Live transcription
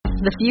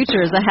The future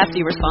is a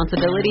hefty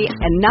responsibility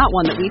and not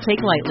one that we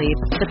take lightly.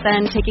 But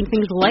then, taking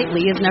things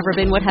lightly has never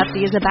been what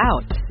Hefty is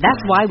about.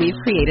 That's why we've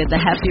created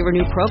the Hefty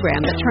Renew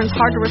program that turns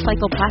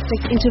hard-to-recycle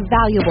plastics into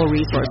valuable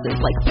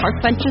resources like park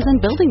benches and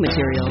building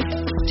materials.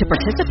 To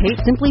participate,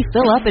 simply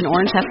fill up an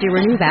orange Hefty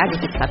Renew bag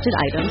with accepted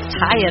items,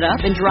 tie it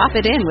up, and drop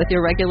it in with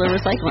your regular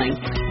recycling.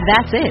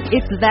 That's it.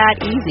 It's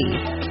that easy.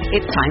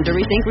 It's time to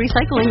rethink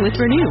recycling with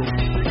Renew.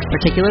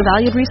 Particular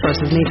valued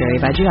resources may vary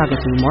by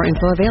geography. More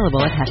info available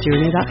at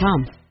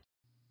heftyrenew.com.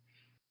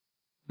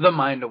 The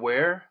Mind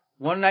Aware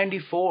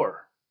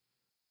 194.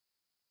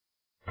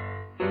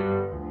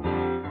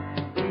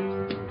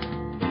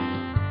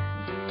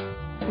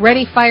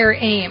 Ready, fire,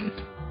 aim.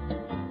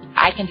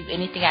 I can do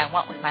anything I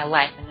want with my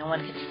life and no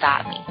one can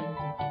stop me.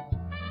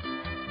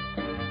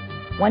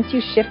 Once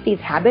you shift these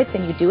habits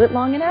and you do it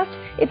long enough,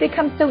 it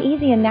becomes so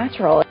easy and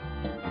natural.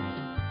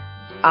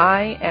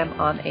 I am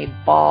on a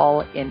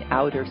ball in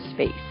outer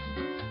space.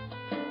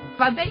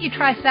 I bet you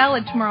try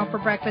salad tomorrow for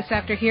breakfast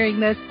after hearing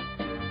this.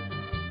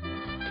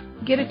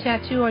 Get a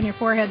tattoo on your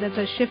forehead that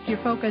says shift your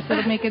focus.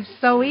 It'll make it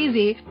so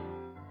easy.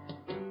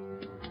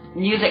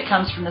 Music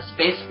comes from the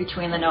space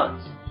between the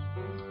notes.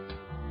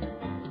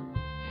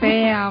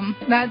 Bam.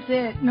 That's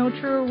it. No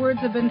truer words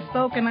have been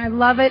spoken. I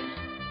love it.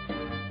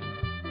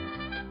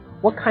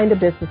 What kind of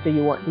business do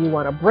you want? Do you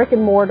want a brick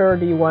and mortar or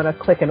do you want a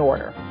click and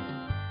order?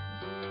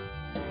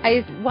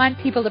 I want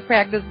people to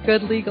practice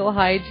good legal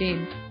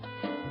hygiene.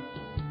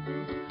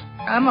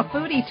 I'm a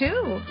foodie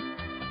too.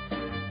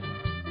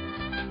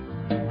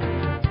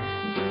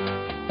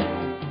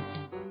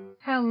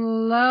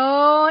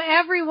 Hello,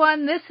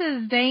 everyone. This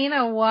is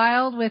Dana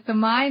Wilde with the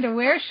Mind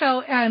Aware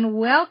Show, and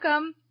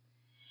welcome.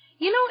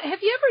 You know, have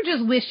you ever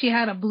just wished you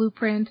had a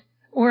blueprint,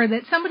 or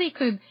that somebody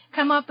could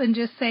come up and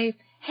just say,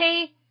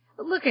 hey,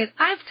 look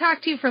I've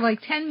talked to you for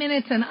like 10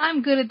 minutes and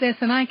I'm good at this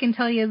and I can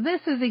tell you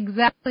this is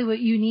exactly what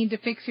you need to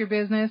fix your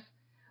business?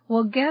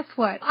 Well, guess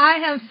what? I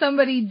have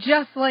somebody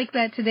just like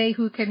that today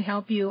who can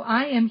help you.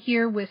 I am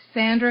here with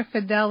Sandra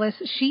Fidelis.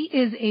 She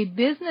is a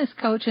business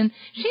coach and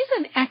she's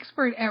an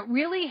expert at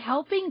really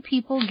helping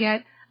people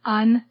get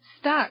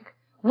unstuck.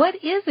 What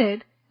is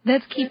it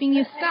that's keeping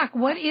you stuck?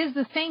 What is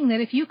the thing that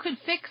if you could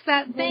fix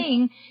that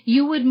thing,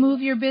 you would move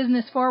your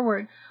business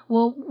forward?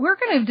 Well, we're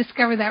going to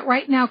discover that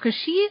right now because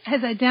she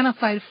has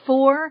identified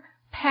 4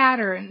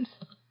 patterns.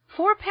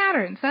 4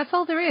 patterns, that's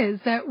all there is,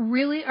 that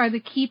really are the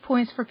key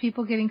points for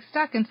people getting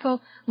stuck. And so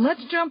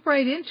let's jump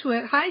right into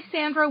it. Hi,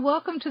 Sandra.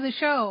 Welcome to the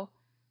show.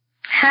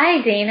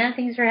 Hi, Dana.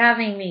 Thanks for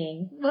having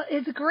me. Well,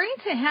 it's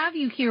great to have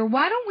you here.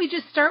 Why don't we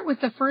just start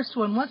with the first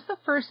one? What's the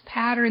first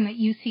pattern that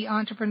you see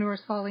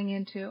entrepreneurs falling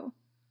into?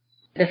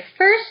 The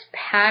first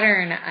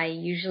pattern I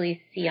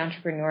usually see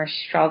entrepreneurs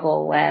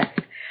struggle with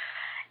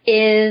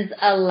is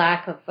a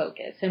lack of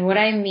focus. And what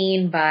I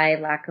mean by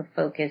lack of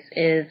focus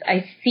is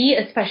I see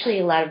especially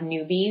a lot of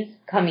newbies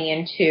coming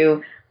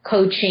into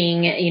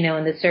coaching, in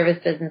the service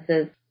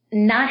businesses,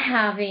 not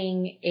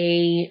having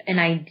an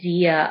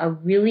idea, a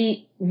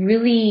really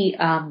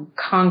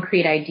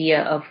concrete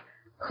idea of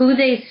who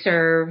they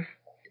serve,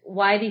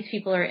 why these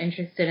people are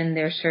interested in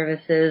their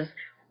services,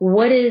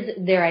 what is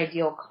their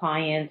ideal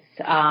client's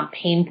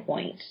pain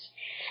point.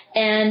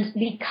 And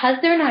because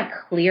they're not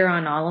clear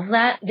on all of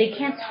that, they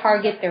can't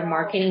target their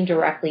marketing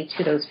directly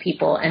to those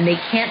people, and they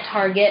can't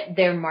target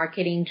their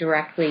marketing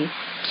directly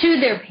to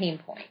their pain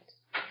point.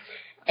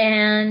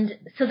 And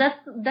so that's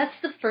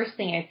the first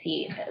thing I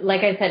see.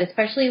 Like I said,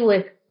 especially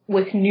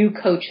with new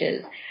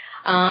coaches.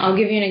 I'll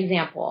give you an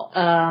example.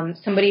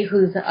 Somebody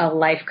who's a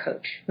life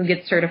coach, who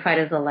gets certified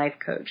as a life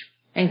coach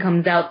and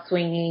comes out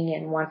swinging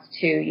and wants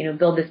to,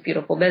 build this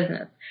beautiful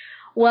business.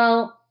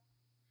 Well,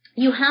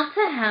 you have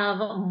to have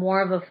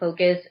more of a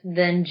focus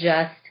than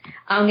just,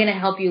 I'm going to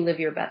help you live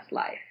your best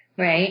life,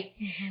 right?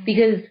 Mm-hmm.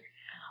 Because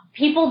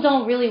people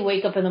don't really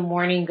wake up in the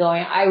morning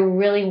going, I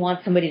really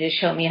want somebody to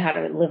show me how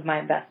to live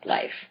my best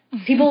life.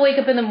 Mm-hmm. People wake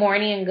up in the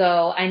morning and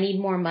go, I need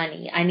more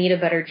money. I need a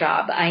better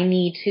job. I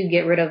need to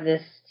get rid of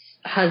this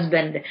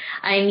husband.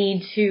 I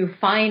need to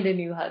find a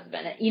new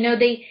husband.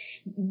 They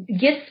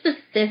get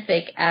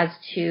specific as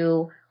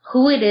to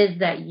who it is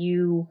that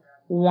you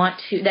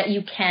that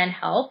you can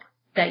help,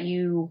 that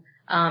you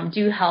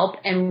do help,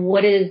 and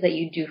what it is that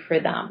you do for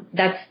them.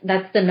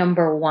 That's the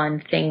number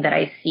one thing that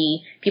I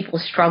see people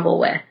struggle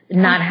with,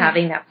 not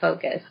having that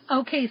focus.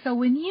 Okay, so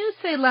when you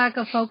say lack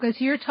of focus,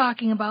 you're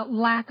talking about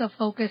lack of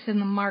focus in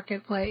the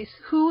marketplace.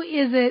 Who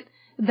is it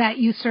that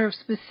you serve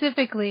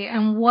specifically,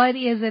 and what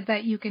is it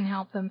that you can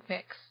help them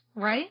fix?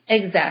 Right?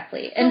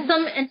 Exactly. And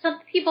some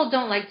people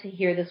don't like to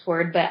hear this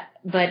word,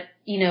 but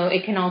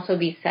it can also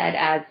be said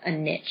as a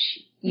niche.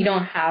 You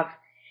don't have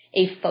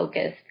a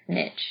focused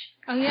niche.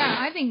 Oh yeah,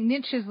 I think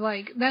niche is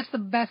that's the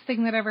best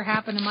thing that ever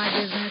happened in my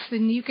business.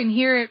 And you can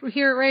hear it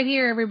right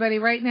here, everybody,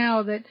 right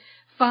now, that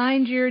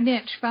find your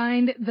niche,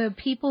 find the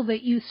people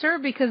that you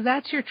serve, because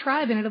that's your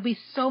tribe and it'll be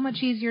so much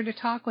easier to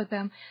talk with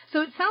them.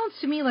 So it sounds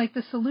to me like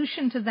the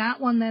solution to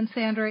that one then,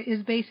 Sandra,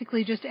 is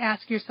basically just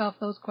ask yourself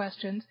those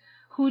questions.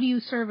 Who do you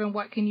serve and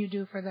what can you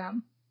do for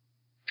them?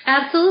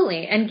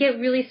 Absolutely. And get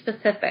really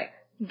specific.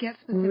 Get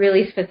specific.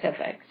 Really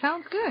specific.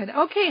 Sounds good.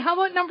 Okay, how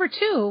about number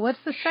 2? What's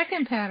the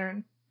second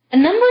pattern?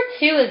 And number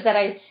 2 is that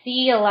I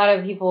see a lot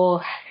of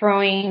people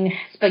throwing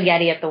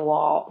spaghetti at the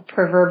wall,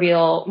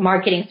 proverbial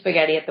marketing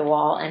spaghetti at the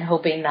wall, and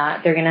hoping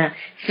that they're going to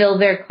fill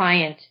their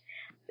client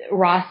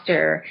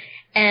roster.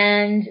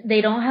 And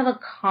they don't have a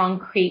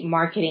concrete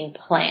marketing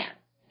plan.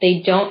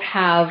 They don't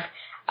have,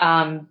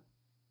 I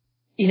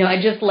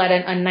just led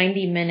a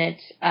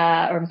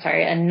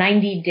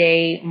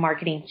 90-day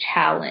marketing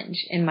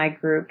challenge in my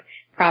group,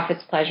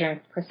 Profits, Pleasure,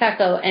 and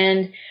Prosecco.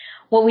 And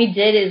what we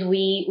did is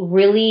we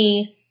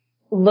really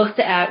looked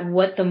at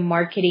what the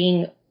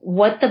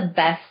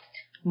best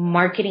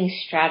marketing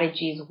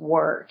strategies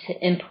were to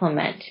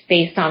implement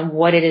based on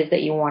what it is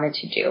that you wanted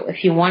to do.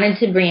 If you wanted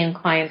to bring in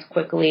clients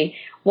quickly,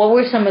 what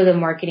were some of the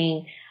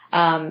marketing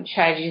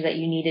strategies that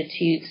you needed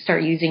to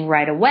start using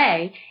right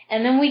away?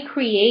 And then we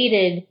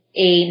created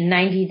a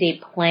 90-day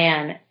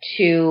plan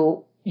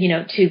to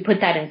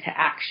put that into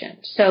action.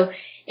 So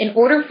in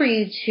order for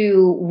you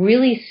to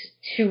really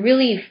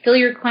fill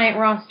your client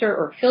roster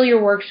or fill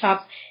your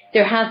workshops,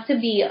 there has to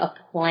be a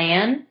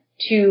plan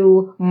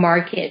to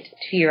market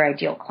to your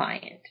ideal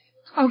client.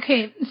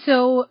 Okay,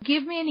 so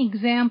give me an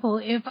example.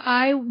 If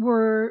I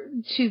were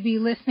to be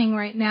listening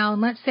right now,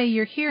 and let's say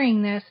you're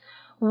hearing this,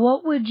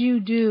 what would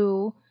you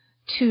do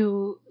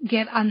to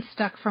get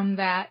unstuck from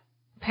that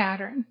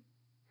pattern?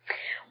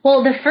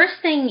 Well, the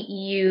first thing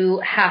you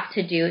have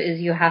to do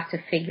is you have to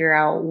figure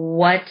out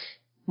what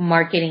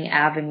marketing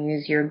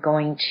avenues you're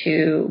going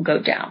to go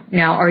down.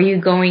 Now, are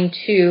you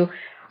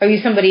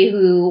somebody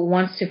who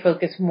wants to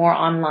focus more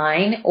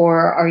online,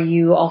 or are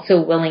you also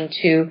willing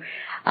to,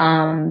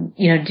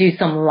 do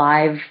some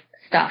live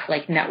stuff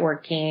like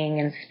networking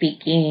and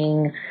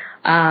speaking,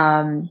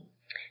 and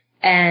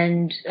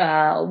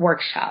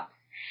workshops?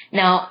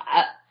 Now,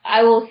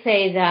 I will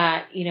say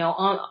that,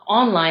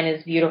 online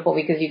is beautiful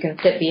because you can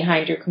sit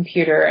behind your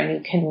computer and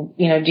you can,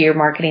 do your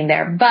marketing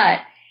there. But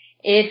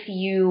if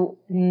you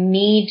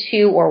need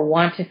to or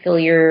want to fill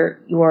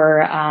your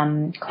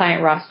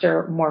client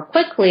roster more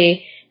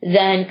quickly,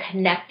 then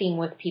connecting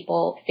with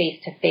people face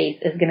to face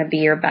is going to be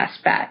your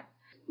best bet.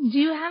 Do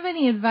you have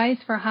any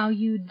advice for how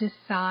you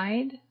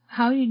decide?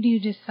 How do you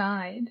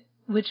decide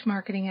which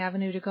marketing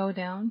avenue to go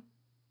down?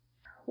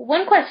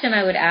 One question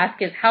I would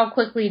ask is, how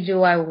quickly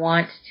do I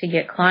want to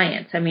get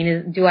clients? I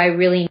mean, do I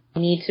really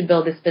need to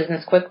build this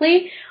business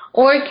quickly?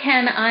 Or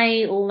can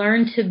I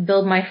learn to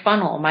build my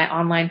funnel, my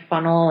online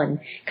funnel, and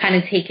kind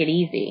of take it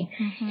easy?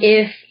 Mm-hmm.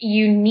 If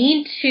you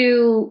need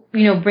to,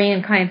 bring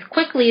in clients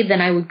quickly,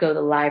 then I would go the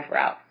live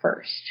route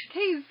first.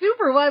 Okay,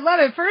 super. Well, I love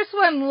it. First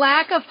one,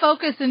 lack of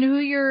focus in who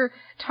you're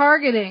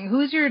targeting.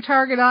 Who's your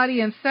target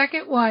audience?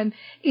 Second one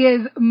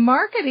is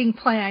marketing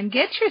plan.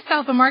 Get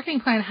yourself a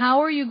marketing plan.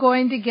 How are you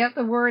going to get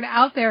the word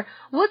out there?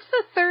 What's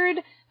the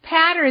third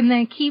pattern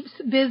that keeps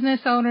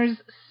business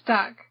owners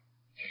stuck?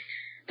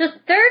 The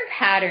third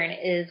pattern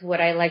is what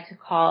I like to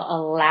call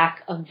a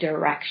lack of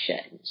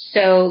direction.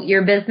 So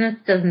your business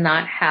does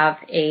not have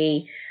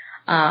a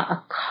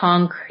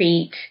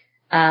concrete,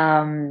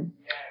 any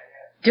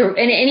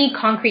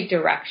concrete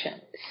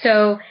direction.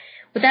 So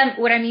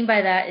what I mean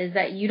by that is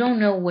that you don't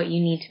know what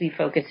you need to be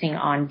focusing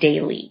on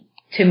daily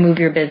to move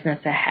your business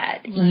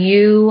ahead.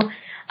 Right.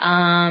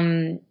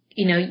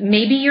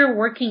 Maybe you're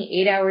working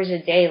 8 hours a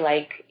day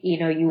like,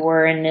 you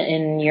were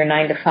in your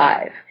 9 to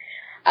 5.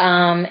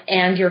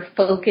 And you're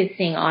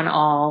focusing on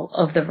all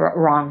of the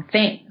wrong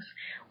things.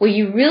 What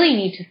you really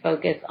need to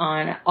focus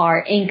on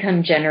are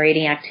income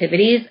generating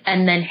activities,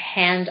 and then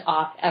hand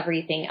off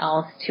everything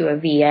else to a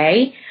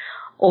VA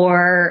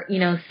or,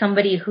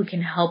 somebody who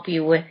can help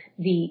you with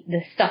the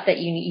stuff that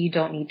you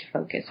don't need to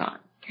focus on.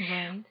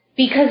 Right.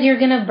 Because you're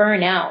going to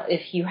burn out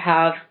if you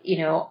have,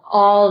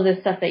 all the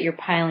stuff that you're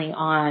piling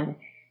on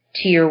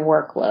to your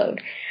workload.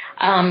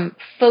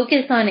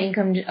 Focus on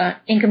income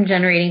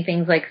generating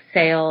things like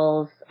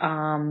sales,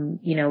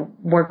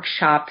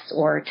 workshops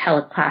or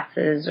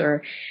teleclasses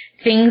or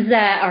things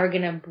that are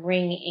going to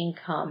bring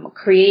income,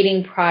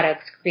 creating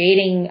products,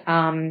 creating,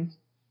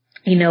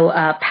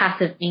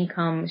 passive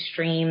income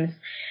streams.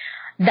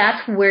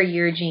 That's where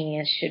your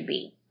genius should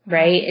be,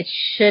 right? It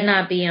should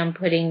not be on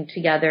putting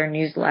together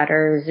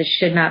newsletters. It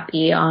should not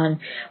be on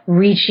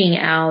reaching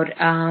out,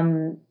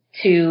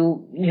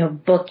 to,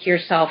 book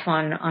yourself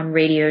on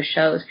radio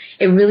shows.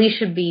 It really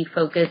should be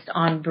focused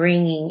on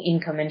bringing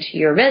income into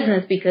your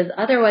business, because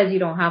otherwise you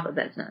don't have a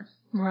business.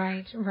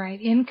 Right.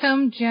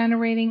 Income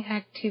generating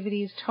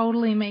activities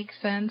totally make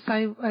sense.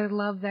 I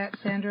love that,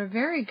 Sandra.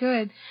 Very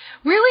good.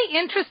 Really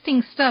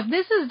interesting stuff.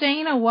 This is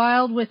Dana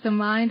Wilde with the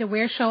Mind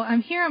Aware Show.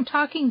 I'm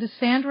talking to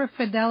Sandra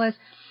Fidelis.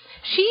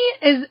 She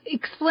is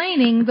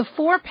explaining the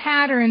 4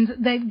 patterns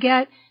that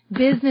get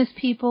business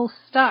people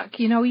stuck.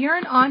 You're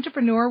an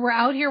entrepreneur. We're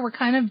out here. We're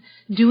kind of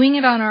doing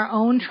it on our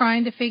own,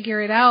 trying to figure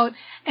it out.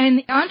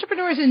 And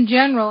entrepreneurs in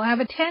general have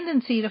a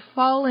tendency to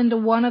fall into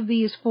one of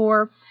these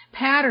 4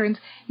 patterns.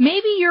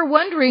 Maybe you're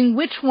wondering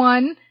which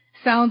one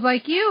sounds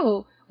like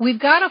you. We've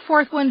got a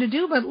fourth one to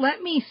do, but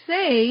let me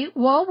say,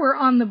 while we're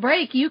on the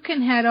break, you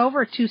can head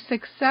over to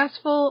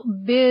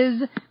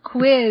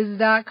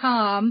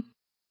successfulbizquiz.com,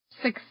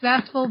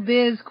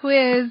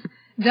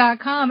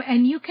 successfulbizquiz.com,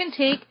 and you can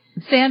take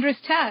Sandra's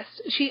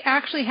test. She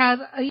actually has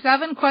a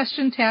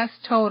 7-question test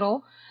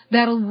total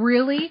that'll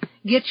really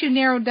get you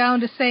narrowed down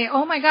to say,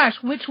 oh my gosh,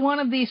 which one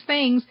of these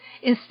things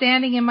is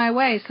standing in my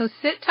way? So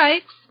sit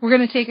tight. We're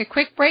going to take a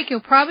quick break. You'll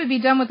probably be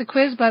done with the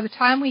quiz by the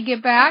time we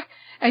get back,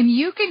 and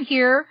you can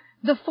hear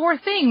the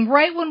fourth thing.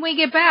 Right when we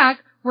get back,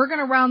 we're going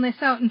to round this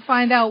out and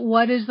find out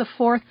what is the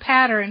fourth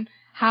pattern.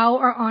 How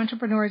are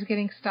entrepreneurs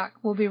getting stuck?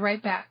 We'll be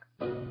right back.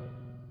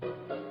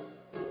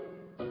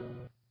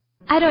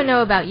 I don't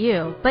know about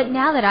you, but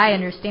now that I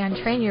understand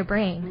Train Your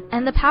Brain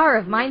and the power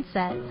of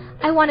mindset,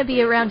 I want to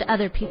be around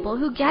other people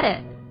who get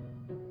it.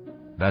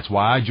 That's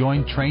why I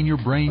joined Train Your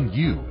Brain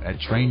U at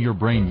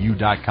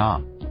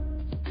trainyourbrainu.com.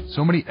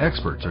 So many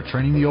experts are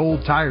training the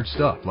old tired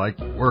stuff like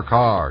work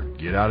hard,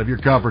 get out of your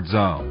comfort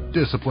zone,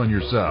 discipline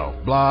yourself,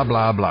 blah,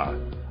 blah, blah.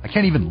 I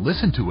can't even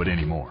listen to it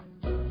anymore.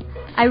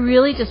 I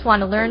really just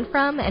want to learn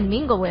from and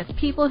mingle with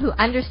people who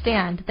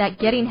understand that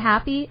getting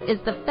happy is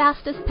the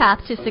fastest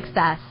path to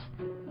success.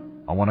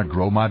 I want to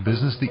grow my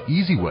business the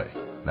easy way.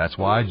 That's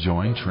why I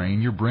joined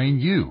Train Your Brain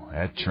U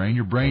at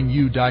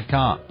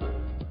trainyourbrainu.com.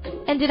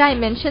 And did I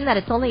mention that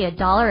it's only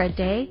 $1 a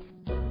day?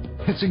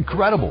 It's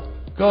incredible.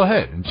 Go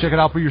ahead and check it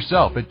out for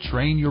yourself at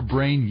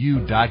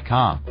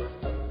trainyourbrainu.com.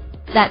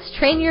 That's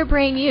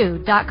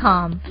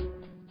trainyourbrainu.com.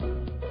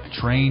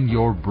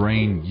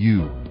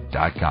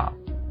 trainyourbrainu.com.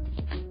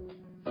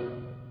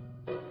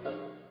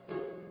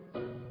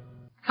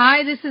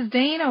 Hi, this is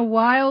Dana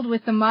Wild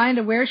with the Mind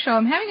Aware Show.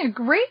 I'm having a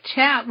great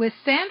chat with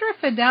Sandra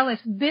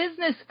Fidelis,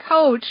 business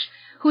coach,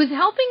 who's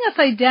helping us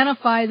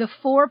identify the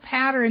 4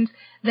 patterns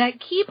that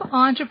keep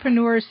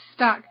entrepreneurs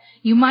stuck.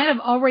 You might have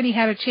already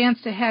had a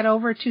chance to head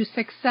over to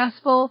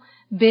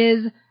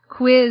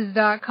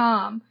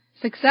successfulbizquiz.com,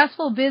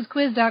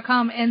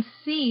 successfulbizquiz.com, and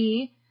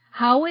see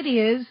how it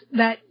is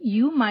that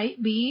you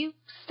might be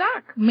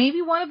stuck.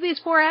 Maybe one of these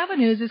 4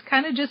 avenues is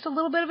kind of just a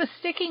little bit of a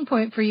sticking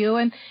point for you,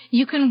 and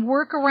you can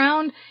work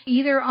around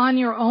either on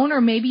your own,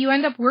 or maybe you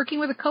end up working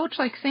with a coach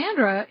like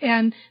Sandra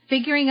and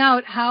figuring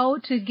out how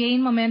to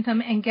gain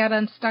momentum and get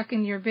unstuck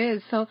in your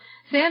biz. So,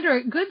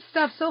 Sandra, good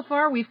stuff so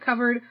far. We've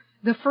covered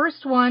the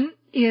first one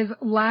is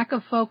lack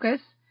of focus,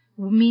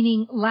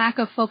 meaning lack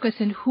of focus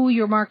in who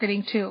you're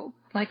marketing to.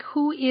 Like,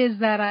 who is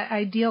that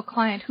ideal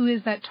client? Who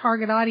is that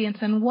target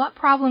audience? And what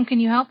problem can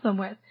you help them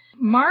with?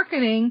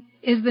 Marketing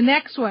is the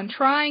next one.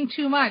 Trying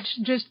too much.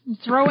 Just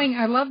throwing,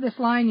 I love this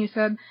line you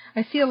said,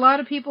 I see a lot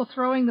of people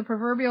throwing the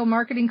proverbial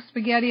marketing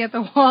spaghetti at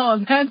the wall.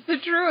 And that's the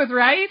truth,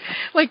 right?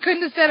 Like,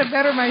 couldn't have said it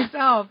better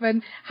myself.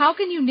 And how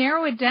can you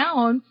narrow it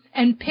down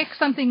and pick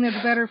something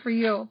that's better for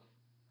you?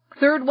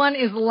 Third one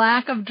is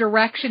lack of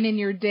direction in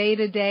your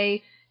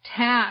day-to-day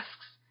tasks.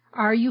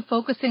 Are you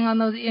focusing on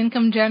those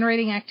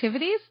income-generating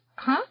activities?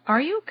 Are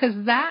you?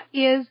 Because that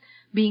is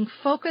being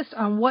focused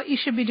on what you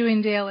should be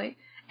doing daily.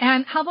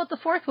 And how about the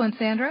fourth one,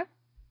 Sandra?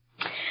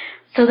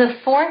 So the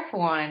fourth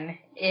one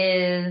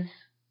is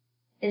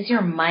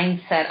your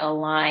mindset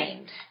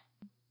aligned?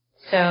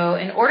 So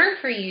in order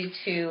for you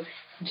to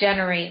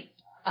generate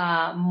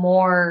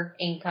more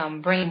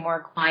income, bring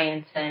more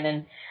clients in,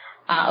 and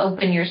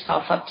open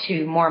yourself up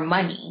to more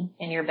money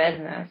in your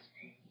business,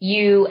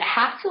 you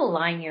have to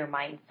align your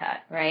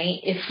mindset, right?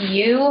 If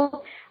you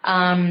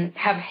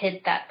have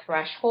hit that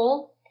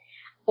threshold,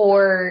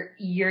 or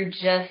you're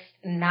just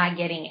not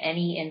getting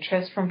any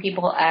interest from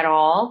people at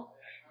all,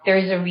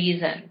 there's a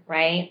reason,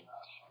 right?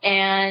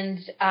 And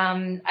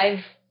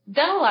I've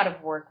done a lot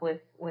of work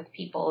with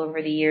people over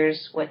the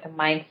years with the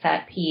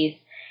mindset piece,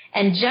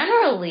 and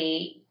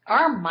generally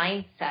our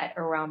mindset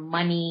around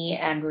money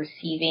and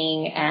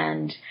receiving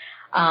and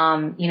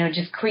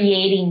just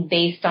creating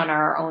based on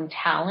our own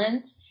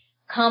talents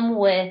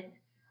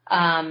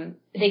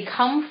they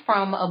come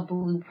from a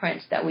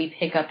blueprint that we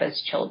pick up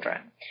as children.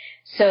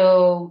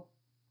 So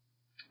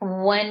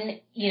when,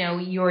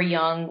 you're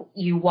young,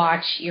 you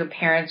watch your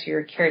parents or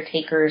your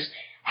caretakers,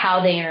 how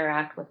they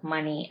interact with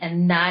money,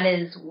 and that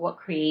is what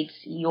creates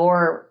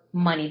your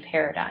money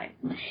paradigm.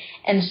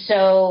 And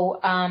so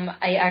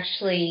I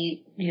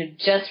actually,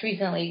 just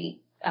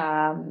recently,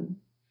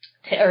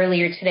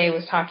 earlier today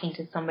was talking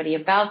to somebody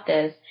about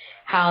this,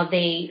 how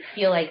they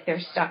feel like they're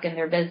stuck in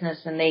their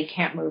business and they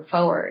can't move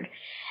forward.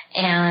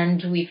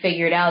 And we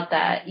figured out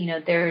that,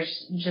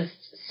 there's just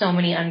so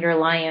many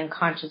underlying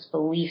unconscious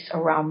beliefs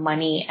around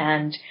money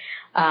and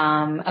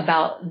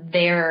about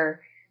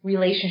their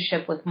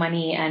relationship with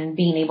money and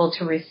being able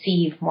to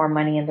receive more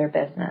money in their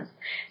business.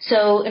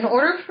 So in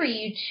order for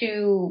you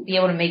to be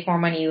able to make more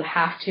money, you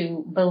have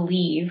to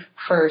believe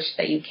first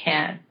that you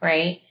can,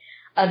 right?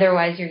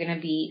 Otherwise, you're going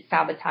to be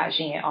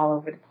sabotaging it all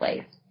over the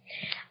place.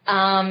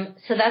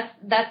 So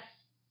that's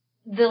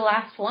the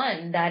last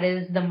one. That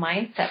is the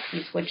mindset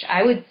piece, which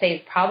I would say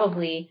is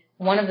probably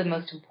one of the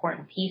most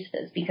important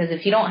pieces, because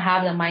if you don't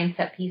have the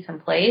mindset piece in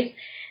place,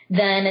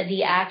 then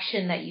the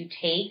action that you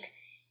take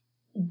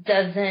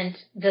doesn't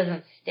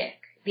stick.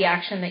 the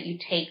action that you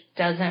take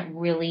doesn't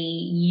really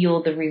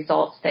yield the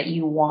results that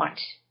you want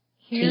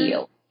to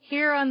yield.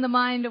 Here on the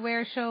Mind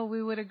Aware Show,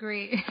 we would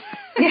agree.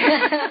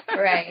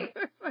 Right.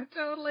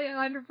 Totally,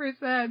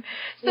 100%.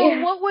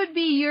 So what would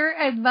be your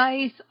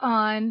advice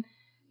on,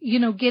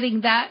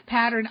 getting that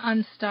pattern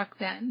unstuck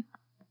then?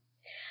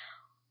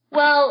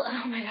 Well,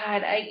 oh my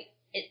God,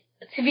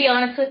 to be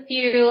honest with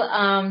you,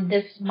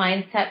 this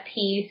mindset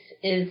piece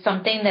is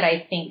something that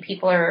I think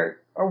people are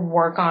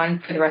work on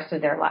for the rest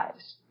of their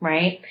lives,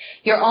 right?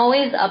 You're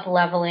always up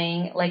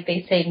leveling, like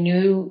they say,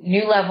 new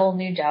level,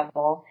 new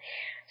devil.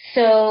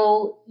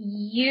 So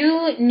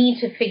you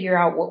need to figure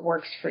out what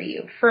works for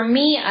you. For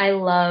me, I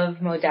love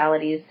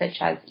modalities such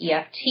as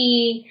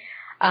EFT,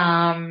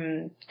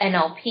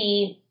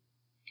 NLP,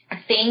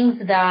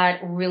 things that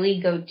really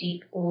go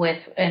deep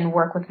with and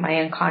work with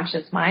my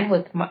unconscious mind,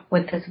 with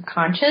the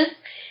subconscious,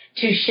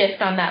 to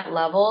shift on that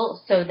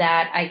level so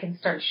that I can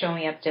start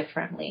showing up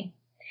differently.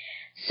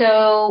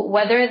 So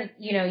whether,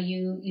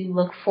 you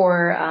look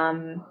for,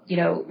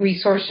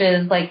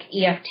 resources like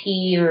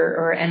EFT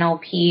or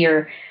NLP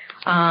or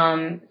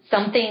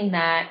something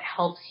that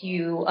helps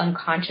you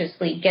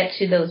unconsciously get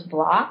to those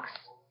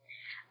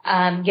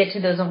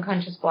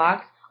unconscious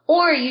blocks,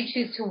 or you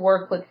choose to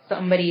work with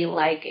somebody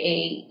like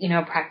a,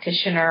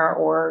 practitioner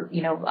or,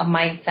 a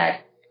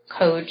mindset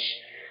coach,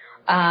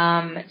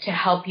 to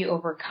help you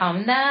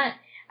overcome that.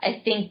 I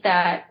think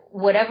that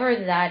whatever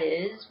that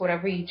is,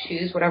 whatever you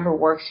choose, whatever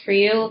works for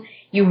you,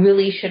 you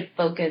really should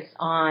focus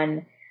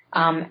on,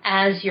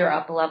 as you're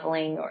up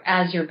leveling or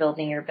as you're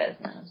building your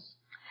business.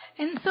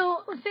 And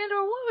so,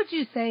 Sandra, what would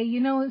you say?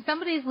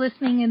 Somebody's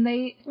listening and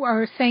they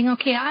are saying,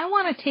 okay, I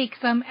want to take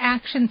some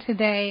action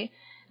today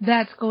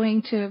that's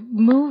going to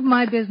move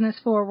my business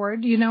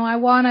forward. I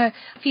want to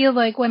feel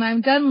like when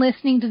I'm done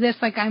listening to this,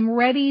 like I'm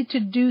ready to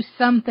do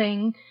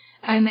something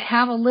and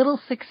have a little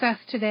success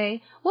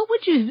today. What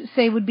would you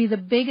say would be the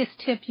biggest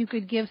tip you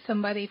could give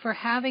somebody for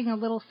having a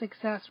little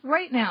success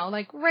right now,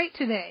 like right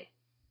today?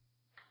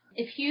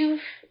 If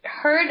you've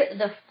heard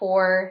the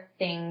 4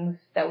 things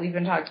that we've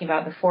been talking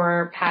about, the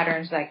 4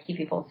 patterns that keep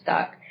people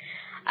stuck,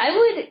 I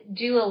would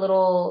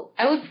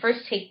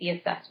first take the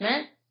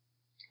assessment,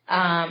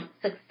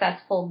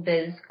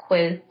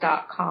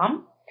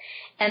 successfulbizquiz.com,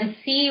 and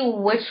see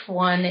which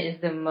one is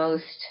the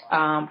most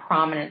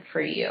prominent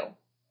for you.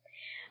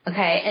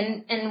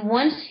 Okay, and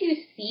once you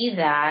see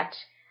that,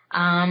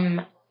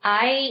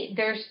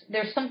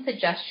 there's some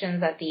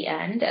suggestions at the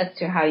end as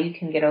to how you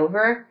can get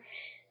over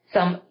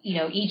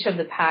each of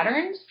the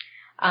patterns,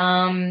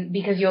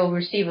 because you'll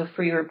receive a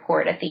free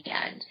report at the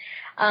end.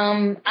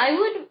 I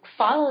would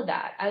follow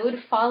that. I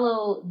would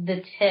follow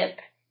the tip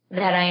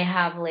that I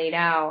have laid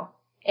out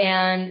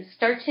and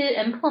start to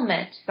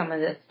implement some of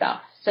this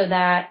stuff so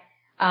that,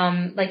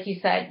 like you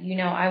said,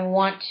 I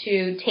want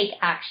to take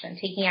action.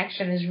 Taking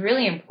action is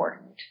really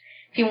important.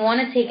 If you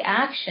want to take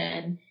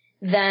action,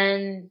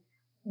 then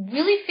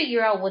really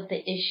figure out what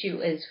the issue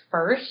is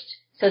first,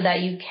 so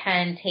that you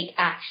can take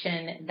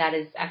action that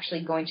is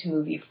actually going to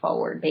move you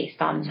forward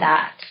based on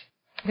that.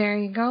 There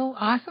you go.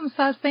 Awesome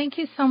sauce. Thank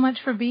you so much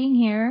for being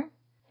here.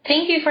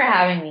 Thank you for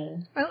having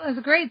me. Well, it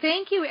was great.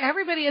 Thank you,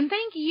 everybody. And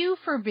thank you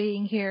for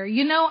being here.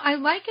 I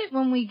like it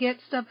when we get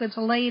stuff that's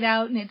laid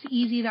out and it's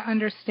easy to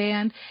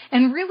understand.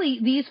 And really,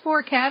 these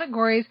 4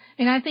 categories,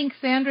 and I think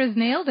Sandra's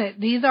nailed it.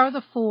 These are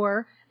the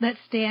 4 that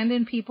stand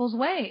in people's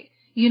way.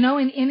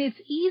 And it's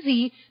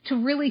easy to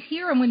really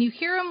hear them when you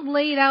hear them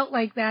laid out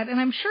like that. And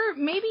I'm sure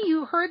maybe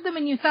you heard them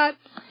and you thought,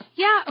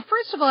 yeah,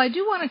 first of all, I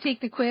do want to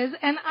take the quiz,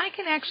 and I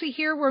can actually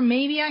hear where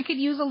maybe I could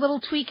use a little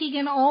tweaking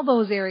in all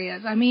those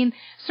areas. I mean,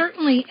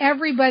 certainly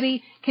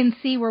everybody can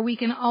see where we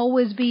can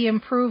always be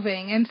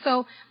improving. And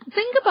so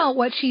think about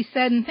what she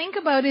said and think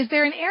about, is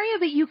there an area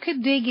that you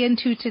could dig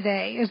into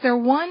today? Is there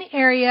one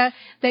area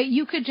that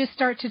you could just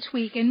start to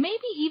tweak, and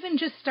maybe even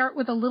just start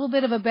with a little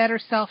bit of a better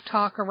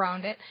self-talk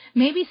around it?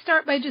 Maybe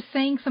start by just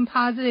saying some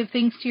positive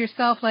things to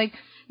yourself like,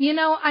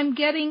 I'm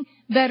getting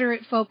better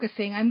at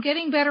focusing. I'm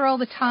getting better all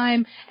the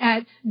time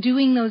at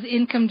doing those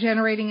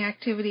income-generating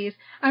activities.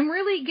 I'm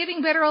really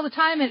getting better all the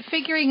time at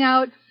figuring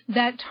out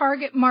that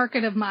target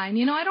market of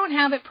mine. I don't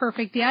have it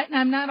perfect yet, and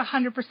I'm not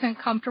 100%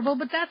 comfortable,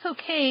 but that's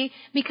okay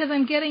because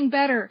I'm getting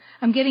better.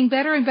 I'm getting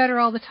better and better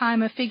all the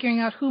time at figuring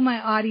out who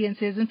my audience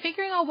is and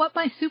figuring out what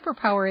my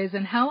superpower is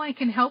and how I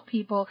can help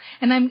people.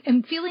 And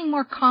I'm feeling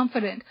more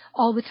confident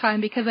all the time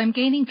because I'm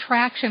gaining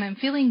traction. I'm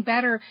feeling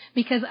better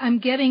because I'm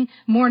getting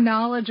more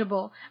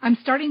knowledgeable. I'm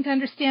starting to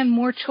understand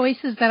more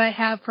choices that I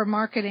have for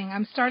marketing.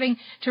 I'm starting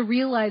to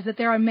realize that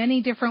there are many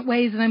different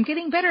ways, and I'm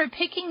getting better at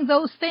picking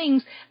those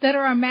things that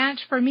are a match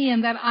for me me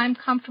and that I'm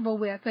comfortable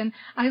with. And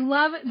I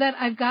love that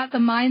I've got the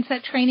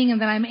mindset training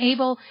and that I'm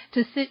able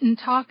to sit and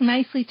talk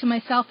nicely to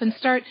myself and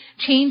start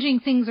changing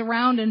things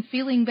around and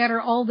feeling better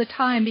all the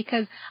time,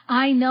 because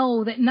I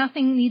know that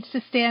nothing needs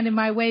to stand in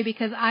my way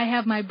because I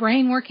have my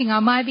brain working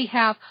on my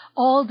behalf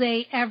all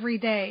day, every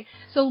day.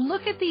 So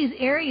look at these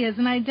areas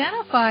and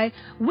identify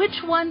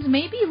which ones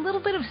may be a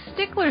little bit of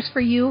sticklers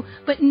for you,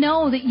 but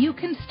know that you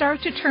can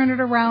start to turn it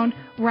around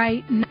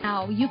right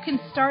now. You can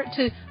start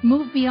to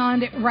move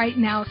beyond it right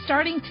now.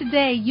 Starting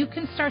today, you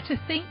can start to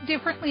think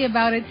differently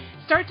about it.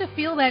 Start to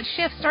feel that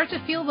shift. Start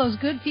to feel those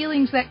good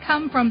feelings that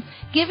come from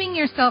giving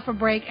yourself a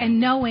break and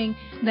knowing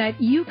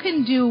that you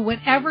can do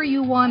whatever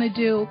you want to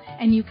do,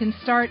 and you can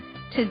start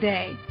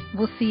today.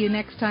 We'll see you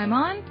next time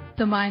on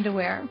The Mind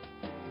Aware.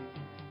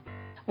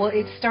 Well,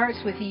 it starts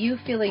with you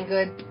feeling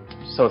good.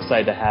 So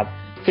excited to have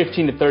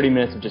 15 to 30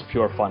 minutes of just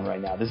pure fun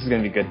right now. This is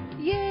going to be good.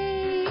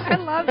 Yay! I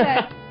love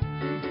that.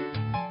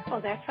 Oh,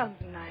 that sounds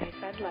nice.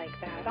 I'd like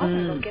that.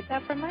 I'll go get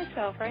that for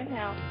myself right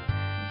now.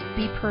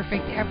 Be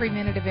perfect every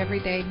minute of every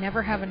day.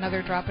 Never have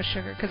another drop of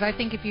sugar. Because I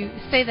think if you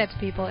say that to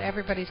people,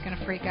 everybody's going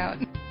to freak out.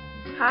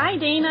 Hi,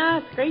 Dana.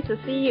 It's great to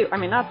see you. I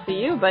mean, not see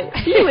you, but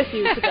be with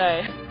you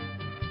today.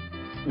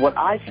 What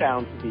I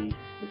found to be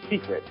the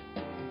secret.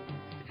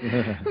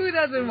 Who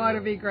doesn't want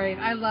to be great?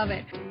 I love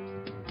it.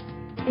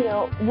 You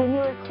know, when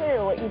you're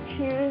clear, what you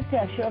choose to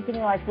have show up in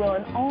your life will,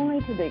 and only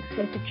to the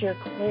extent that you're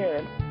clear.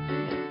 And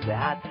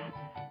that's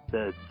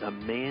the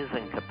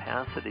amazing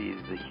capacity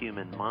of the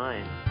human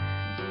mind.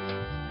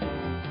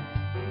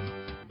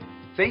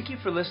 Thank you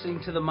for listening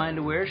to The Mind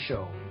Aware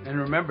Show. And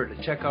remember to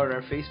check out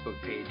our Facebook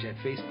page at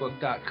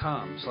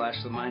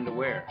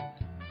facebook.com/TheMindAware.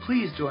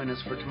 Please join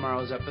us for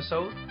tomorrow's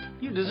episode.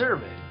 You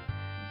deserve it.